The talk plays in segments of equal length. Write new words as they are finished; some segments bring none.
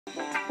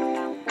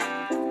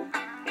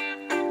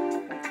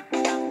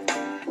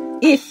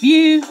If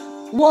you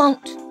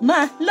want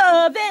my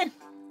loving,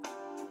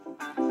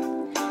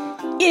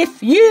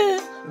 if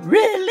you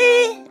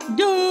really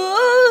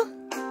do,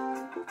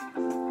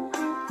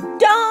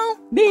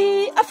 don't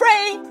be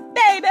afraid,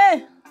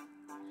 baby.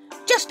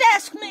 Just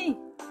ask me.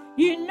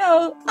 You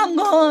know I'm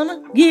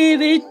gonna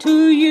give it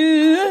to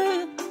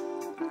you.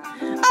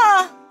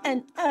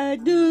 And I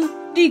do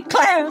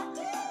declare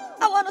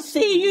I wanna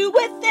see you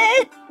with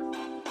it.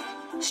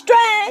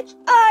 Stretch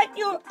out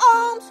your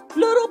arms,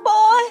 little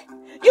boy.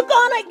 You're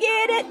gonna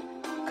get it,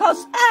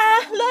 'cause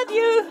I love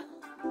you.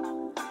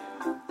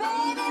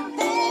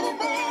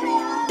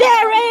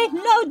 There ain't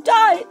no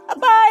doubt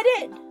about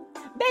it.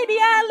 Baby,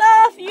 I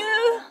love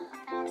you.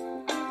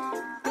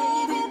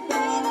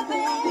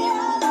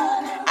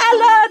 I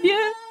love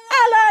you.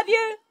 I love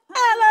you.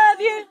 I love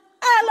you.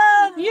 I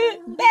love you.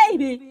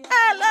 Baby,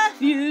 I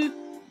love you.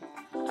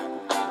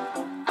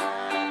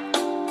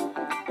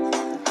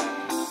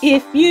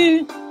 If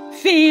you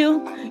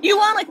feel you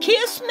wanna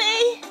kiss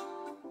me,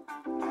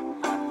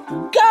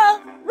 go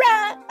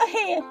right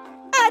ahead,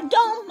 I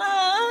don't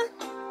mind.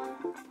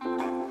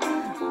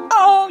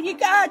 All you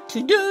got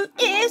to do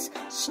is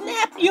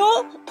snap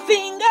your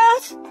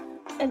fingers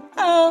and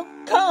I'll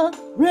come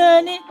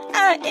running,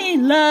 I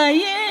ain't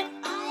lying.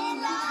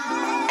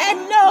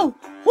 And know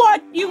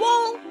what you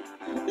want,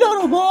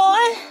 little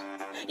boy,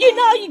 you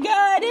know you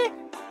got it.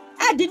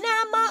 I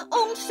deny my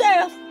own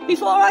self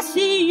before I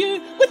see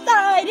you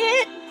without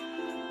it,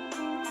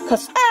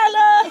 'cause I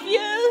love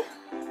you.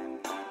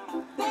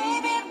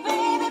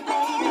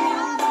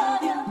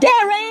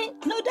 There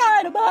ain't no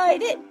doubt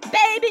about it,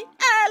 baby,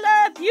 I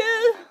love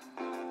you.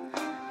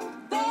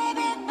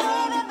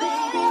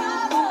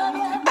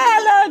 I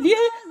love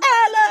you,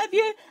 I love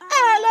you,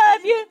 I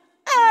love you,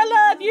 I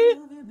love you,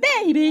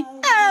 baby,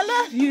 I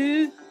love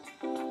you.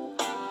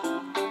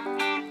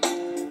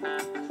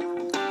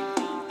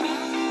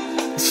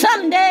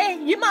 Someday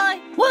you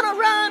might wanna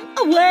run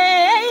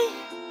away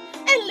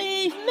and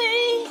leave me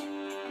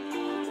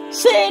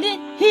sitting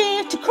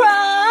here to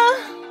cry.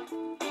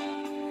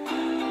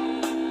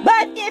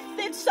 But if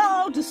it's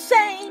all the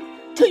same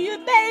to you,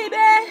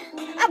 baby,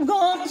 I'm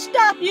gonna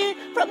stop you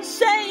from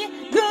saying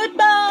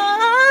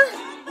goodbye.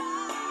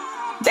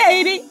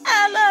 Baby,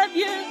 I love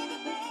you.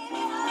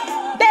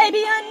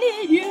 Baby, I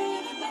need you.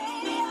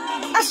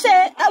 I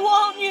said I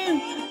want you.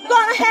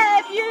 Gonna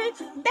have you,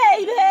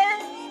 baby.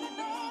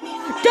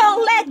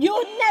 Don't let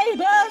your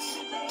neighbors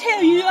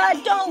tell you I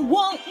don't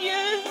want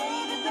you.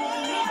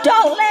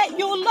 Don't let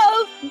your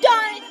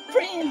low-down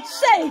friends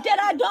say that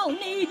I don't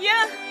need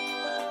you.